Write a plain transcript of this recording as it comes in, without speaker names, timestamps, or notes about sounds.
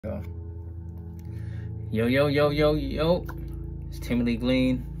Yo, yo. It's Timothy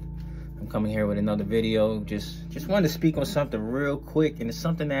Glean. I'm coming here with another video. Just wanted to speak on something real quick, and it's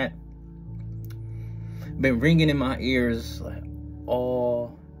something that been ringing in my ears like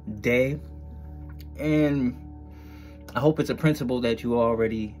all day. And I hope it's a principle that you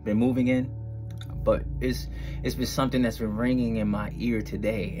already been moving in, but it's been something that's been ringing in my ear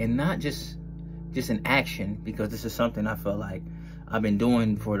today, and not just an action, because this is something I feel like I've been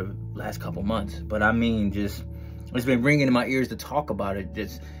doing for the last couple months, but I mean, just it's been ringing in my ears to talk about it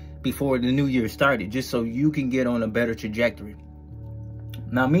just before the new year started, just so you can get on a better trajectory.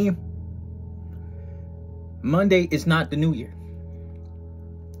 Now, Monday is not the new year.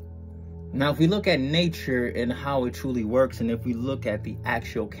 Now, if we look at nature and how it truly works, and if we look at the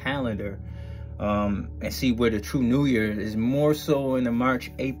actual calendar and see where the true new year is, more so in the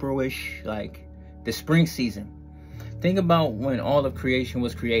March, April-ish, like the spring season. Think about when all of creation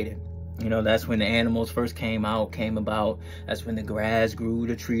was created. You know, that's when the animals first came about. That's when the grass grew,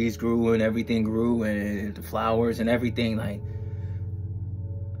 the trees grew, and everything grew, and the flowers and everything. Like,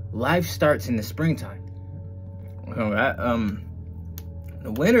 life starts in the springtime. All right.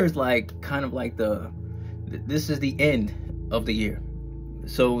 The winter is like kind of like this is the end of the year.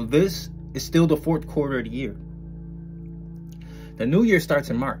 So this is still the fourth quarter of the year. The new year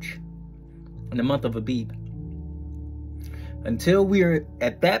starts in March, in the month of Abib. Until we're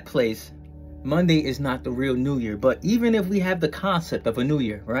at that place, Monday is not the real new year. But even if we have the concept of a new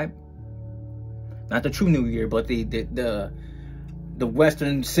year, right? Not the true new year, but the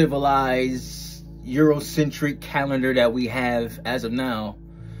Western civilized Eurocentric calendar that we have as of now,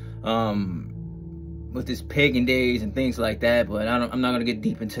 with this pagan days and things like that. But I'm not gonna get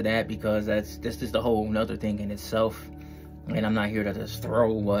deep into that, because that's just a whole nother thing in itself. And I'm not here to just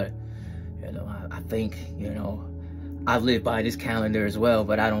throw what, you know, I think, you know, I live by this calendar as well,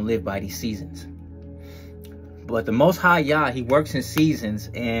 but I don't live by these seasons. But the Most High Yah, he works in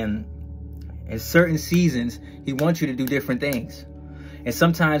seasons, and in certain seasons, he wants you to do different things. And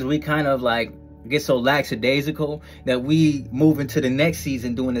sometimes we kind of like get so lackadaisical that we move into the next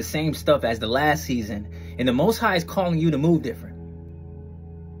season doing the same stuff as the last season. And the Most High is calling you to move different.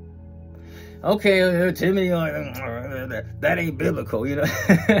 Okay, Timothy, that ain't biblical, you know?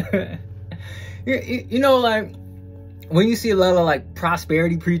 you know, like, when you see a lot of like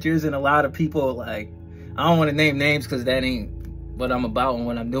prosperity preachers and a lot of people, like, I don't want to name names because that ain't what I'm about and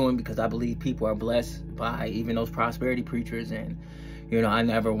what I'm doing, because I believe people are blessed by even those prosperity preachers. And, you know, I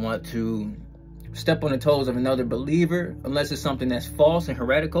never want to step on the toes of another believer unless it's something that's false and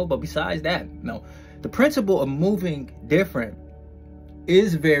heretical. But besides that, no, the principle of moving different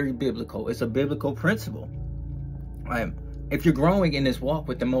is very biblical. It's a biblical principle, right? If you're growing in this walk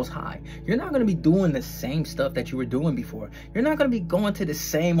with the Most High, you're not going to be doing the same stuff that you were doing before. You're not going to be going to the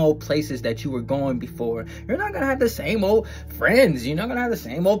same old places that you were going before. You're not going to have the same old friends. You're not going to have the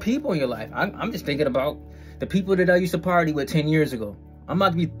same old people in your life. I'm just thinking about the people that I used to party with 10 years ago. I'm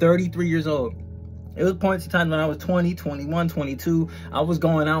about to be 33 years old. It was points in time when I was 20, 21, 22. I was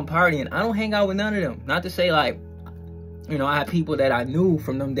going out partying. I don't hang out with none of them. Not to say like, you know, I have people that I knew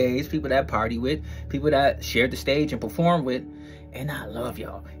from them days, people that I party with, people that shared the stage and performed with, and I love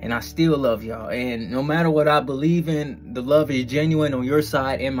y'all, and I still love y'all. And no matter what I believe in, the love is genuine on your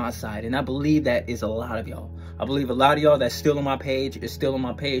side and my side, and I believe that is a lot of y'all. I believe a lot of y'all that's still on my page is still on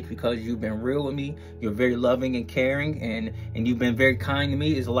my page because you've been real with me. You're very loving and caring, and you've been very kind to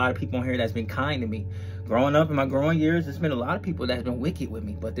me. There's a lot of people on here that's been kind to me. Growing up in my growing years, there's been a lot of people that's been wicked with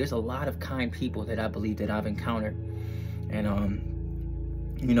me, but there's a lot of kind people that I believe that I've encountered.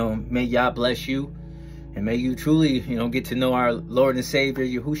 And, you know, may Yah bless you, and may you truly, you know, get to know our Lord and Savior,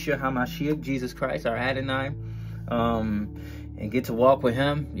 Yahusha, HaMashiach, Jesus Christ, our Adonai, and get to walk with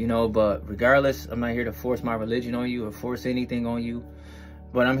him, you know. But regardless, I'm not here to force my religion on you or force anything on you,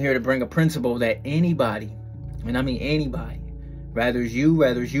 but I'm here to bring a principle that anybody, and I mean anybody, rather is you,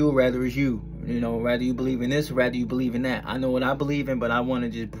 you know, whether you believe in this or whether you believe in that. I know what I believe in, but I want to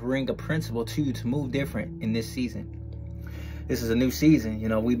just bring a principle to you to move different in this season. This is a new season. You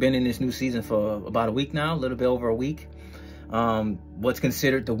know, we've been in this new season for about a week now, a little bit over a week. What's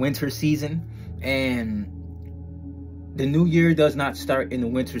considered the winter season. And the new year does not start in the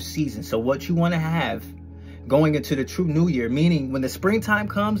winter season. So what you want to have going into the true new year, meaning when the springtime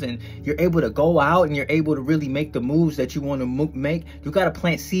comes and you're able to go out and you're able to really make the moves that you want to make, you got to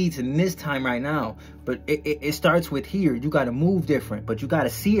plant seeds in this time right now. But it starts with here. You got to move different, but you got to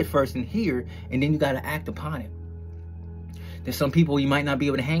see it first in here, and then you got to act upon it. There's some people you might not be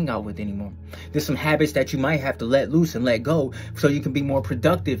able to hang out with anymore. There's some habits that you might have to let loose and let go so you can be more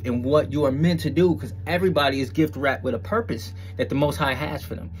productive in what you are meant to do, because everybody is gift wrapped with a purpose that the Most High has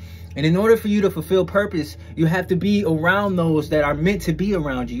for them. And in order for you to fulfill purpose, you have to be around those that are meant to be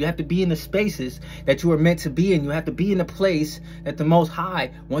around you. You have to be in the spaces that you are meant to be in. You have to be in the place that the Most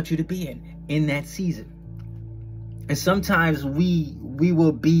High wants you to be in that season. And sometimes we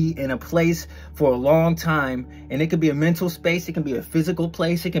will be in a place for a long time, and it can be a mental space, it can be a physical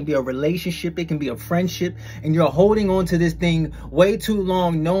place, it can be a relationship, it can be a friendship, and you're holding on to this thing way too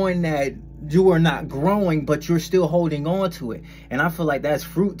long, knowing that you are not growing, but you're still holding on to it. And I feel like that's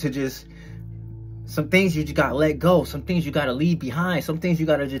fruit to just some things you just gotta let go, some things you gotta leave behind, some things you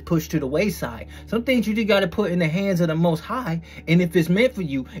gotta just push to the wayside, some things you just gotta put in the hands of the Most High. And if it's meant for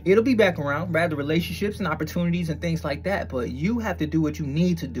you, it'll be back around, rather relationships and opportunities and things like that. But you have to do what you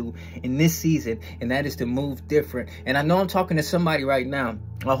need to do in this season, and that is to move different. And I know I'm talking to somebody right now.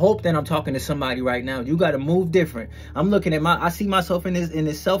 I hope that I'm talking to somebody right now. You got to move different. I'm looking at I see myself in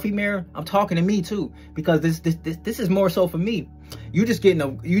this selfie mirror. I'm talking to me too, because this is more so for me. You just getting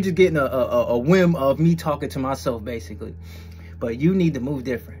a whim of me talking to myself, basically. But you need to move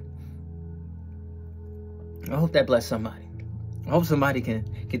different. I hope that bless somebody. I hope somebody can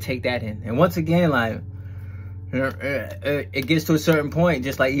take that in. And once again, like, it gets to a certain point,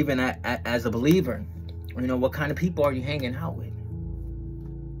 just like even as a believer, you know, what kind of people are you hanging out with?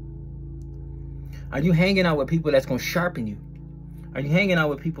 Are you hanging out with people that's going to sharpen you? Are you hanging out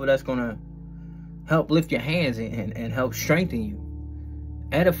with people that's going to help lift your hands and help strengthen you,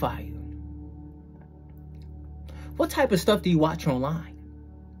 edify you? What type of stuff do you watch online?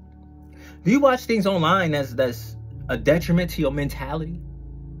 Do you watch things online that's a detriment to your mentality?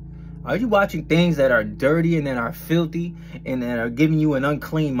 Are you watching things that are dirty and that are filthy and that are giving you an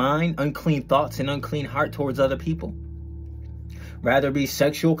unclean mind, unclean thoughts, and unclean heart towards other people? Rather it be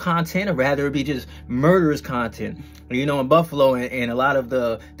sexual content, or rather it be just murderous content. You know, in Buffalo and a lot of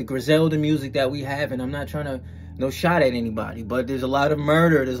the Griselda music that we have, and I'm not trying to no shot at anybody, but there's a lot of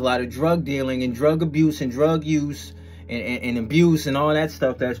murder, there's a lot of drug dealing and drug abuse and drug use and abuse and all that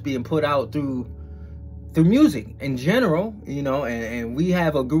stuff that's being put out through music in general, you know, and we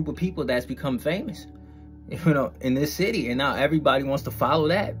have a group of people that's become famous, you know, in this city, and now everybody wants to follow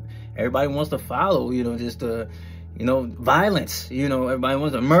that. Everybody wants to follow, you know, just the, you know, violence, you know, everybody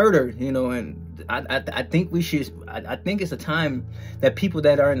wants to murder, you know, and I think we should, I think it's a time that people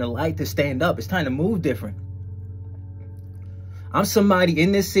that are in the light to stand up. It's time to move different. I'm somebody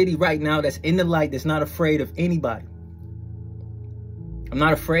in this city right now that's in the light, that's not afraid of anybody. I'm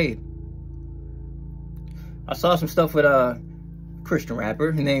not afraid. I saw some stuff with a Christian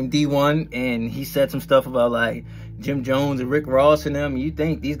rapper named D1, and he said some stuff about like Jim Jones and Rick Ross and them. You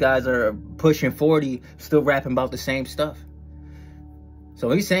think these guys are pushing 40, still rapping about the same stuff. So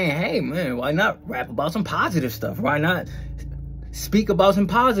he's saying, hey man, why not rap about some positive stuff? Why not speak about some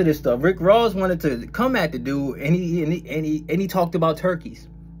positive stuff? Rick Ross wanted to come at the dude, and he talked about turkeys.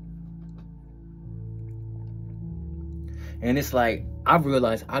 And it's like, I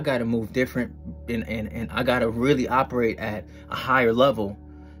realized I got to move different, and I got to really operate at a higher level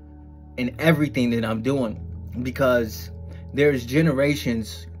in everything that I'm doing, because there's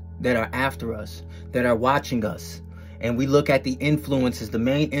generations that are after us, that are watching us. And we look at the influences, the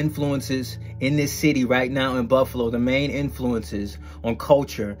main influences in this city right now in Buffalo, the main influences on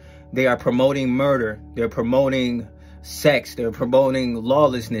culture. They are promoting murder. They're promoting sex. They're promoting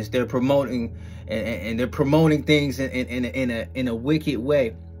lawlessness. They're promoting, and they're promoting things in a wicked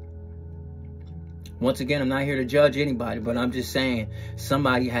way. Once again, I'm not here to judge anybody, but I'm just saying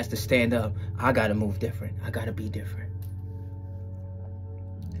somebody has to stand up. I got to move different. I got to be different.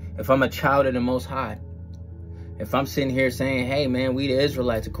 If I'm a child of the Most High, if I'm sitting here saying, hey man, we the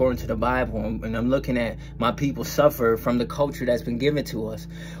Israelites according to the Bible, and I'm looking at my people suffer from the culture that's been given to us,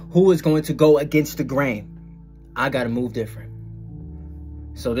 who is going to go against the grain? I got to move different.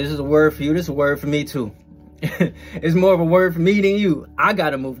 So this is a word for you. This is a word for me too. It's more of a word for me than you. I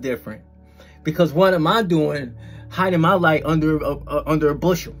got to move different. Because what am I doing hiding my light under a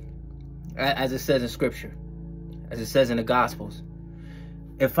bushel, as it says in Scripture, as it says in the Gospels?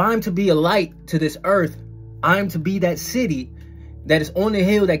 If I'm to be a light to this earth, I'm to be that city that is on the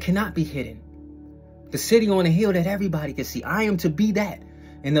hill that cannot be hidden. The city on the hill that everybody can see. I am to be that.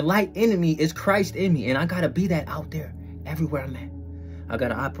 And the light in me is Christ in me. And I got to be that out there everywhere I'm at. I got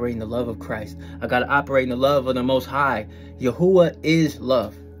to operate in the love of Christ. I got to operate in the love of the Most High. Yahuah is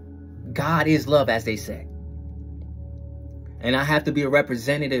love. God is love, as they say. And I have to be a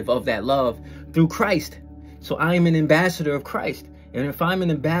representative of that love through Christ. So I am an ambassador of Christ. And if I'm an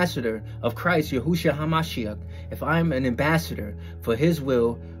ambassador of Christ, Yahusha HaMashiach, if I'm an ambassador for his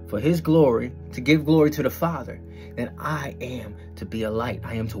will, for his glory, to give glory to the Father, then I am to be a light.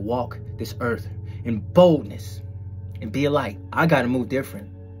 I am to walk this earth in boldness and be a light. I got to move different.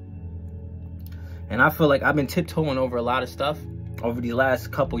 And I feel like I've been tiptoeing over a lot of stuff over the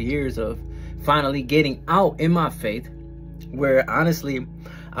last couple years of finally getting out in my faith, where honestly,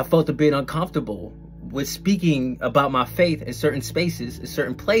 I felt a bit uncomfortable with speaking about my faith in certain spaces, in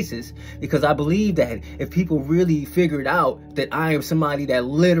certain places, because I believe that if people really figured out that I am somebody that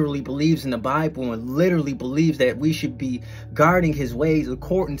literally believes in the Bible and literally believes that we should be guarding his ways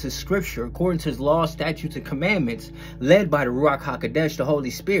according to scripture, according to his laws, statutes, and commandments, led by the Ruach HaKodesh, the Holy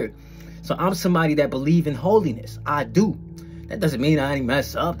Spirit. So I'm somebody that believes in holiness. I do. That doesn't mean I ain't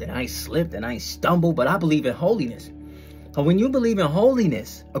mess up, that I ain't slipped, that I ain't stumbled, but I believe in holiness. And when you believe in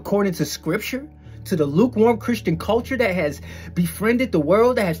holiness, according to scripture, to the lukewarm Christian culture that has befriended the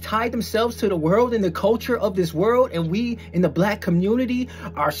world, that has tied themselves to the world and the culture of this world, and we in the black community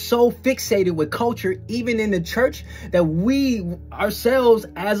are so fixated with culture, even in the church, that we ourselves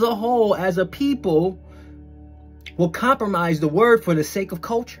as a whole, as a people, will compromise the word for the sake of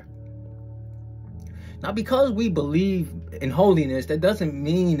culture. Now, because we believe in holiness, that doesn't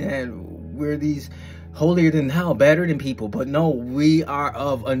mean that we're these holier than thou, better than people. But no, we are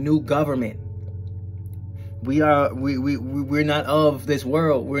of a new government. We're not of this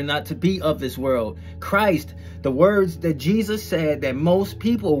world. We're not to be of this world. Christ, the words that Jesus said that most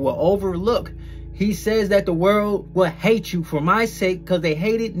people will overlook. He says that the world will hate you for my sake because they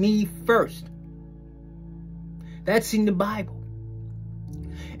hated me first. That's in the Bible.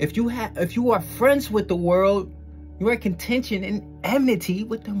 If you are friends with the world, you are in contention and enmity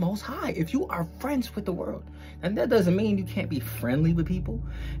with the Most High. If you are friends with the world, and that doesn't mean you can't be friendly with people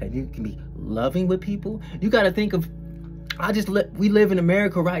and you can be loving with people. You got to think of, we live in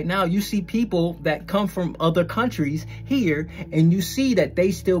America right now. You see people that come from other countries here, and you see that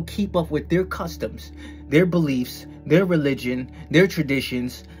they still keep up with their customs, their beliefs, their religion, their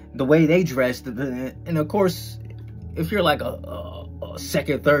traditions, the way they dress. And of course, if you're like a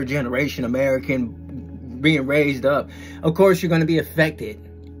second, third generation American being raised up, of course you're going to be affected,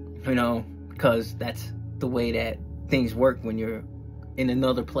 you know, because that's the way that things work when you're in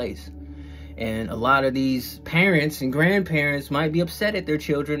another place. And a lot of these parents and grandparents might be upset at their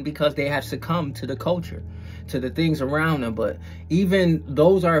children because they have succumbed to the culture, to the things around them. But even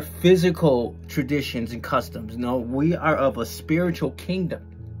those are physical traditions and customs. No, we are of a spiritual kingdom.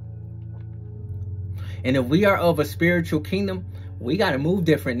 And if we are of a spiritual kingdom, we got to move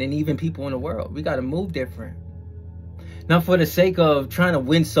different than even people in the world. We got to move different. Not for the sake of trying to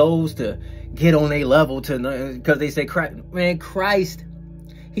win souls to get on their level, because they say, Christ,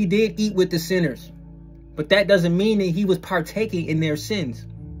 he did eat with the sinners. But that doesn't mean that he was partaking in their sins.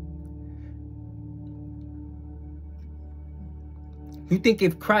 You think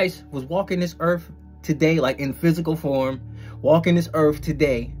if Christ was walking this earth today, like in physical form, walking this earth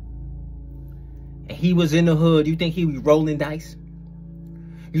today, and he was in the hood, you think he'd be rolling dice?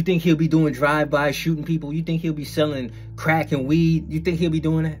 You think he'll be doing drive-by shooting people? You think he'll be selling crack and weed? You think he'll be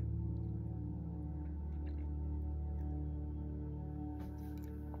doing that?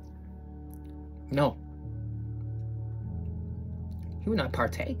 No. He will not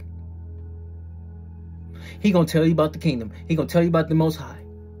partake. He gonna tell you about the kingdom. He gonna tell you about the Most High.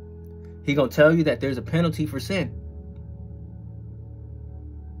 He gonna tell you that there's a penalty for sin.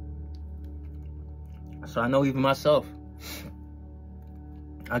 So I know even myself,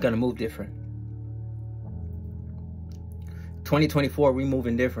 I gotta move different. 2024, we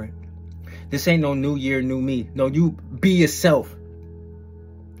moving different. This ain't no new year, new me. No, you be yourself.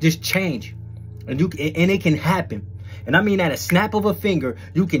 Just change. And it can happen. And I mean, at a snap of a finger,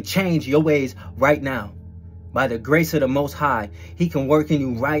 you can change your ways right now. By the grace of the Most High, he can work in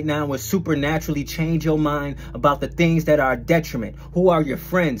you right now and supernaturally change your mind about the things that are a detriment. Who are your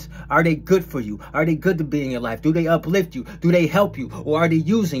friends? Are they good for you? Are they good to be in your life? Do they uplift you? Do they help you? Or are they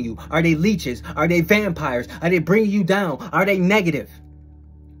using you? Are they leeches? Are they vampires? Are they bringing you down? Are they negative?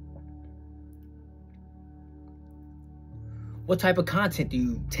 What type of content do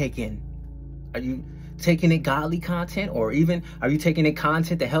you take in? Are you taking it godly content, or even are you taking it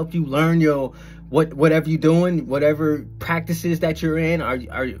content to help you learn your whatever you're doing, whatever practices that you're in?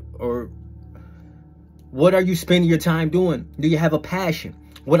 Or what are you spending your time doing? Do you have a passion?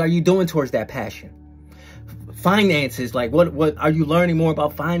 What are you doing towards that passion? Finances, like what are you learning more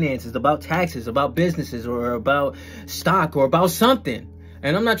about finances, about taxes, about businesses, or about stock, or about something?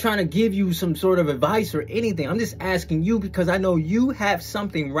 And I'm not trying to give you some sort of advice or anything. I'm just asking you because I know you have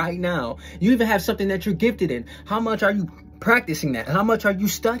something right now. You even have something that you're gifted in. How much are you practicing that? How much are you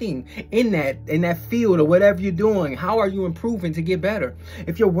studying in that field or whatever you're doing? How are you improving to get better?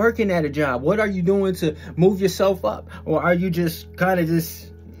 If you're working at a job, what are you doing to move yourself up? Or are you just kind of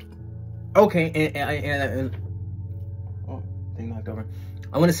just, okay, and oh, thing knocked over.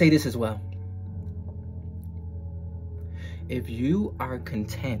 I want to say this as well. If you are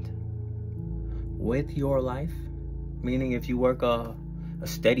content with your life, meaning if you work a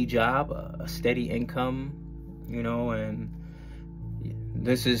steady job, a steady income, you know, and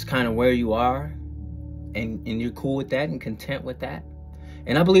this is kind of where you are, and you're cool with that and content with that.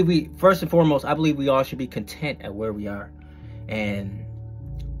 And I believe first and foremost, I believe we all should be content at where we are. And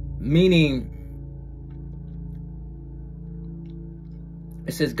meaning,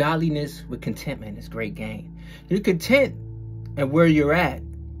 it says godliness with contentment is great gain. You're content at where you're at,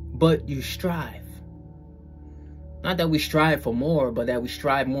 but you strive. Not that we strive for more, but that we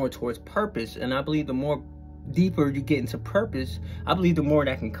strive more towards purpose. And I believe the more deeper you get into purpose, I believe the more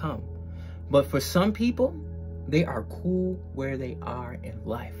that can come. But for some people, they are cool where they are in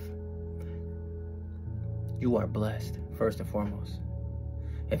life. You are blessed, first and foremost.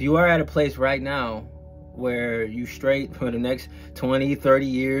 If you are at a place right now where you straight for the next 20, 30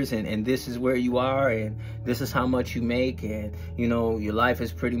 years, and this is where you are, and this is how much you make, and, you know, your life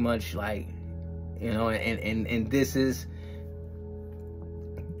is pretty much like, you know, and this is,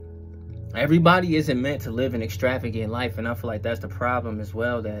 everybody isn't meant to live an extravagant life. And I feel like that's the problem as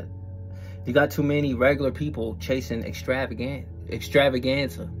well, that you got too many regular people chasing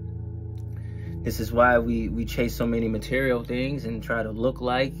extravaganza. This is why we chase so many material things and try to look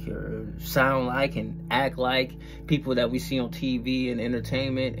like or sound like and act like people that we see on TV and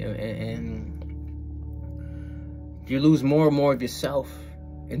entertainment, and you lose more and more of yourself.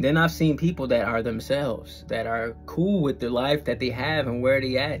 And then I've seen people that are themselves, that are cool with the life that they have and where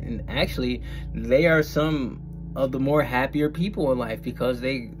they at. And actually, they are some of the more happier people in life, because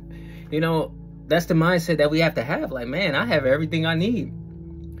they, you know, that's the mindset that we have to have. Like, man, I have everything I need.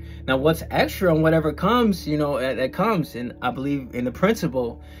 Now, what's extra and whatever comes, you know, that comes. And I believe in the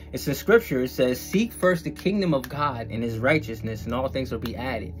principle, it's in scripture. It says, seek first the kingdom of God and his righteousness, and all things will be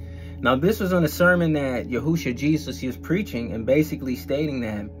added. Now, this was on a sermon that Yahusha, Jesus, he was preaching, and basically stating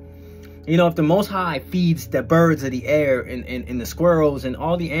that, you know, if the Most High feeds the birds of the air and the squirrels and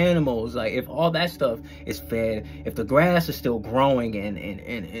all the animals, like if all that stuff is fed, if the grass is still growing and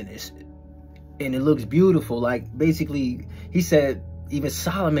it looks beautiful, like basically he said even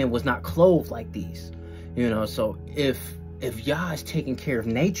Solomon was not clothed like these, you know. So if Yah is taking care of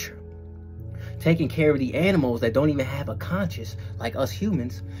nature, taking care of the animals that don't even have a conscience like us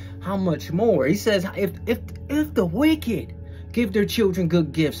humans, how much more? He says, if the wicked give their children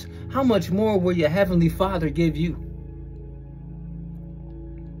good gifts, how much more will your heavenly Father give you?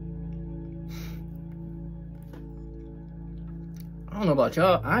 I don't know about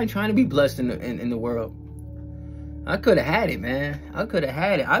y'all. I ain't trying to be blessed in the world. I could have had it, man. I could have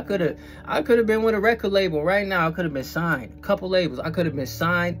had it. I could have been with a record label right now. I could have been signed. A couple labels. I could have been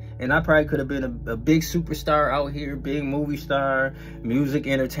signed, and I probably could have been a big superstar out here, big movie star, music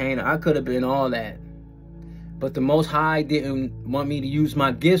entertainer. I could have been all that. But the Most High didn't want me to use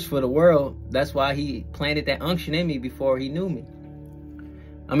my gifts for the world. That's why he planted that unction in me before he knew me.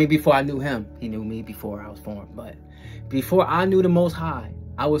 I mean, before I knew him. He knew me before I was formed. But before I knew the Most High,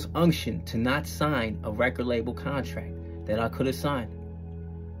 I was unctioned to not sign a record label contract that I could have signed.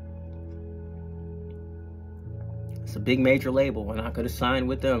 It's a big major label, and I could have signed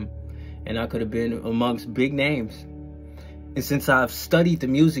with them, and I could have been amongst big names. And since I've studied the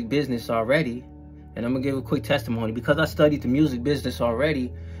music business already, and I'm gonna give a quick testimony, because I studied the music business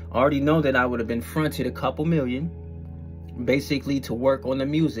already, I already know that I would have been fronted a couple million basically to work on the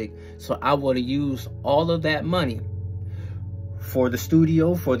music. So I would have used all of that money for the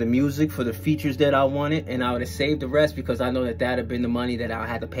studio, for the music, for the features that I wanted, and I would have saved the rest, because I know that that would have been the money that I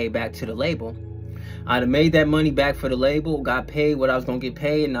had to pay back to the label. I'd have made that money back for the label, got paid what I was gonna get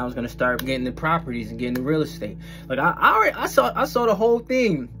paid, and I was gonna start getting the properties and getting the real estate. Like I saw the whole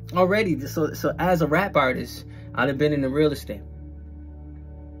thing already. So as a rap artist, I'd have been in the real estate,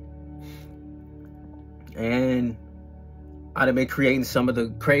 and I'd have been creating some of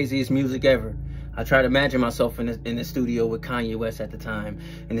the craziest music ever. I try to imagine myself in the studio with Kanye West at the time,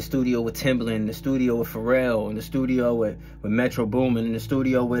 in the studio with Timbaland, in the studio with Pharrell, in the studio with Metro Boomin, in the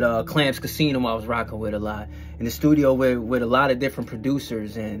studio with Clamps Casino I was rocking with a lot, in the studio with a lot of different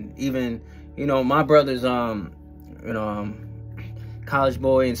producers, and even, you know, my brothers, College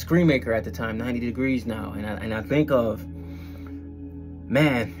Boy and Screenmaker at the time, 90 Degrees Now, and I think of,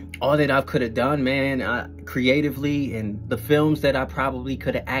 man, all that I could have done, man, creatively, and the films that I probably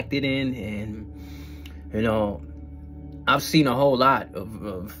could have acted in, and, you know, I've seen a whole lot of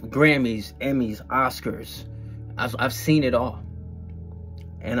Grammys, Emmys, Oscars. I've seen it all.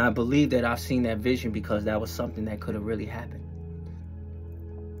 And I believe that I've seen that vision because that was something that could have really happened.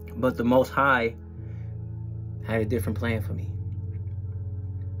 But the Most High had a different plan for me.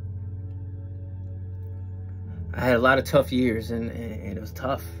 I had a lot of tough years, and it was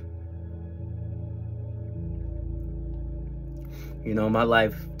tough. You know, my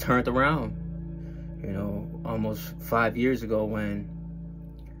life turned around, you know, almost 5 years ago when,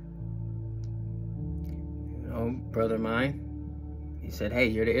 you know, brother of mine, he said,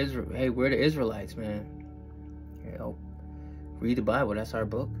 hey, we're the Israelites, man. You know, read the Bible, that's our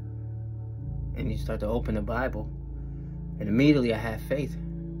book. And you start to open the Bible, and immediately I had faith.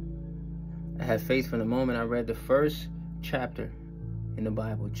 I had faith from the moment I read the first chapter in the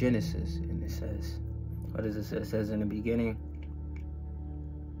Bible, Genesis, and it says, what does it say? It says in the beginning,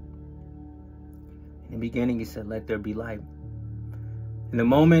 he said, let there be light. In the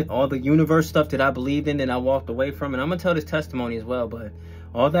moment, all the universe stuff that I believed in and I walked away from, and I'm gonna tell this testimony as well, but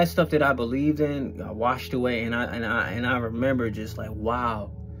all that stuff that I believed in, I washed away, and I remember just like, wow,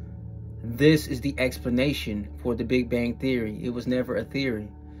 this is the explanation for the Big Bang Theory. It was never a theory.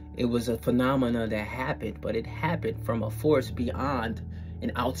 It was a phenomena that happened, but it happened from a force beyond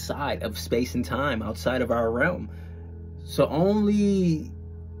and outside of space and time, outside of our realm. So only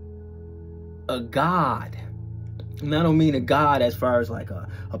a God, and I don't mean a God as far as like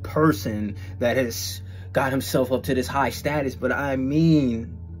a person that has got himself up to this high status, but I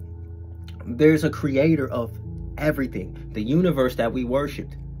mean there's a creator of everything. The universe that we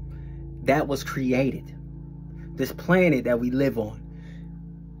worshiped, that was created. This planet that we live on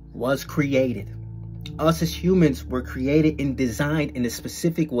was created. Us as humans were created and designed in a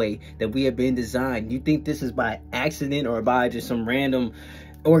specific way that we have been designed. You think this is by accident or by just some random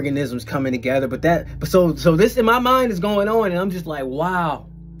organisms coming together, but so this in my mind is going on, and I'm just like, wow.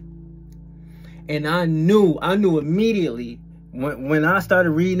 And I knew immediately when I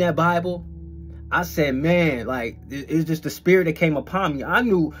started reading that Bible, I said, man, like, it's just the spirit that came upon me. I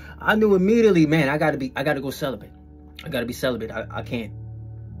knew immediately, man, I gotta go celibate. I gotta be celibate. I can't.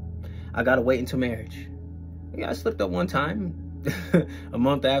 I gotta wait until marriage. Yeah, I slipped up one time a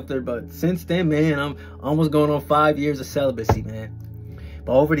month after, but since then, man, I'm almost going on 5 years of celibacy, man.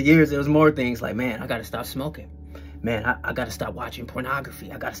 But over the years, there was more things like, man, I gotta stop smoking. Man, I gotta stop watching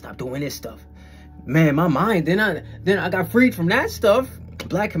pornography. I gotta stop doing this stuff. Man, my mind, then I got freed from that stuff.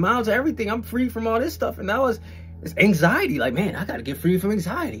 Black and miles, everything. I'm free from all this stuff. And that was it's anxiety. Like, man, I got to get free from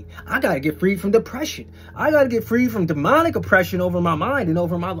anxiety. I got to get free from depression. I got to get free from demonic oppression over my mind and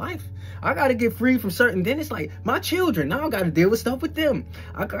over my life. I got to get free from certain. Then it's like my children. Now I got to deal with stuff with them.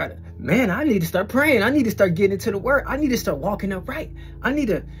 Man, I need to start praying. I need to start getting into the word. I need to start walking upright. I need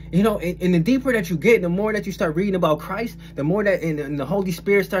to, you know, and the deeper that you get, the more that you start reading about Christ, the more that and the Holy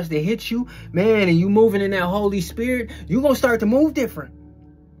Spirit starts to hit you, man, and you moving in that Holy Spirit, you're going to start to move different.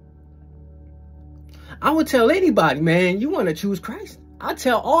 I would tell anybody, man, you want to choose Christ. I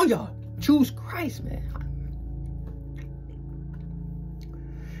tell all y'all, choose Christ, man.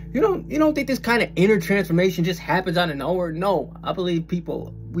 You don't think this kind of inner transformation just happens out of nowhere? No, I believe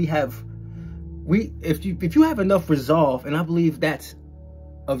people, if you have enough resolve, and I believe that's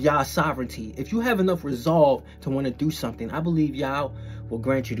of Yah's sovereignty. If you have enough resolve to want to do something, I believe Yah will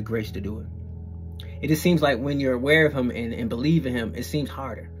grant you the grace to do it. It just seems like when you're aware of him and believe in him, it seems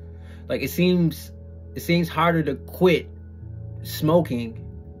harder. Like it seems harder to quit smoking,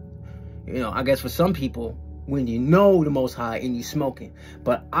 you know, I guess for some people, when you know the Most High and you smoking.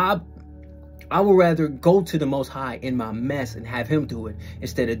 But I would rather go to the Most High in my mess and have him do it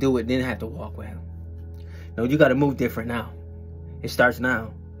instead of do it then have to walk with him. No, you got to move different now. It starts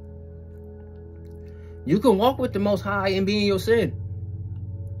now. You can walk with the Most High and be in your sin.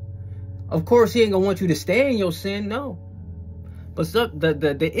 Of course, he ain't gonna want you to stay in your sin, no. But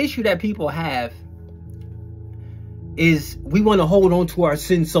the issue that people have is we want to hold on to our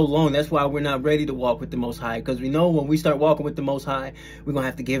sin so long. That's why we're not ready to walk with the Most High, because we know when we start walking with the Most High, we're gonna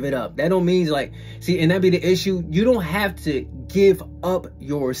have to give it up. That don't mean like, see, and that be the issue. You don't have to give up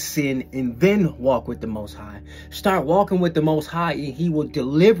your sin and then walk with the Most High. Start walking with the Most High and he will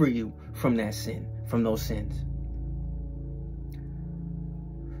deliver you from that sin, from those sins.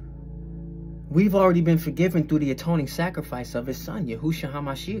 We've already been forgiven through the atoning sacrifice of his son, Yahusha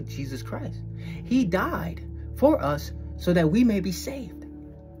HaMashiach, Jesus Christ. He died for us so that we may be saved.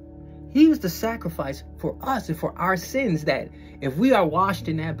 He was the sacrifice for us and for our sins, that if we are washed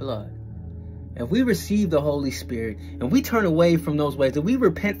in that blood, if we receive the Holy Spirit and we turn away from those ways, if we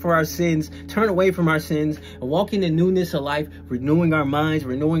repent for our sins, turn away from our sins, and walk in the newness of life, renewing our minds,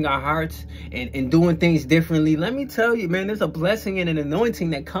 renewing our hearts, and doing things differently, let me tell you, man, there's a blessing and an anointing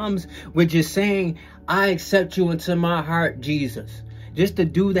that comes with just saying, I accept you into my heart, Jesus. Just to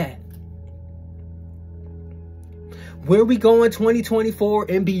do that. Where we go in 2024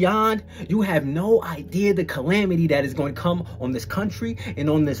 and beyond, you have no idea the calamity that is going to come on this country and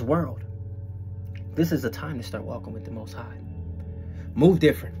on this world. This is the time to start walking with the Most High. Move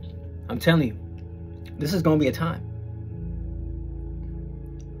different. I'm telling you, this is going to be a time.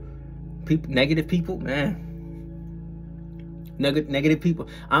 Negative people, man. Negative people.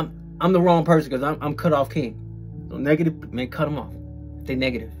 I'm the wrong person because I'm cut off king. So negative, man, cut them off. They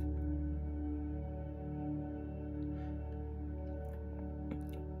negative.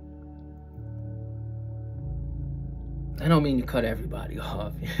 I don't mean you cut everybody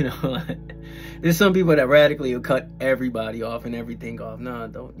off, you know. There's some people that radically will cut everybody off and everything off. No,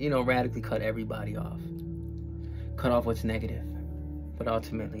 don't, you know, radically cut everybody off. Cut off what's negative. But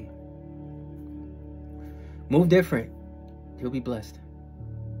ultimately, move different. You'll be blessed.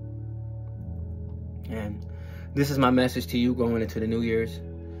 And this is my message to you going into the New Year's.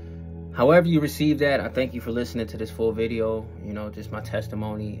 However you receive that, I thank you for listening to this full video. You know, just my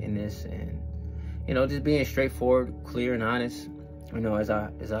testimony in this, and you know, just being straightforward, clear, and honest, you know, as I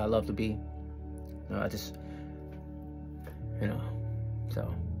love to be. You know, I just, you know,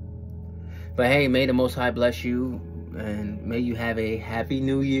 so. But hey, may the Most High bless you, and may you have a happy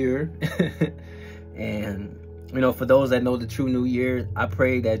New Year. And, you know, for those that know the true New Year, I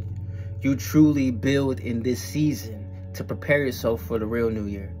pray that you truly build in this season to prepare yourself for the real New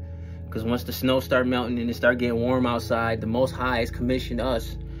Year. Because once the snow start melting and it start getting warm outside, the Most High has commissioned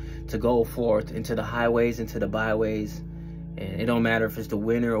us to go forth into the highways, into the byways. And it don't matter if it's the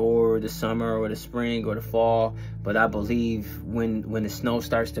winter or the summer or the spring or the fall, but I believe when the snow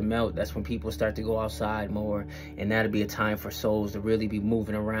starts to melt, that's when people start to go outside more, and that'll be a time for souls to really be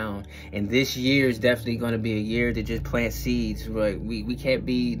moving around. And this year is definitely going to be a year to just plant seeds. Right? We can't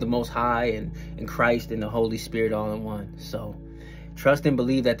be the Most High and Christ and the Holy Spirit all in one. So trust and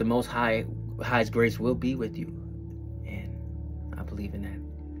believe that the Most High's grace will be with you, and I believe in that.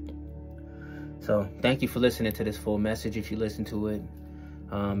 So thank you for listening to this full message. If you listen to it,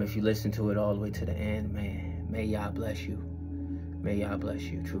 if you listen to it all the way to the end, man, may Yah bless you. May Yah bless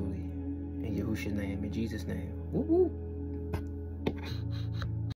you truly. In Yahusha's name, in Jesus' name. Woo-woo.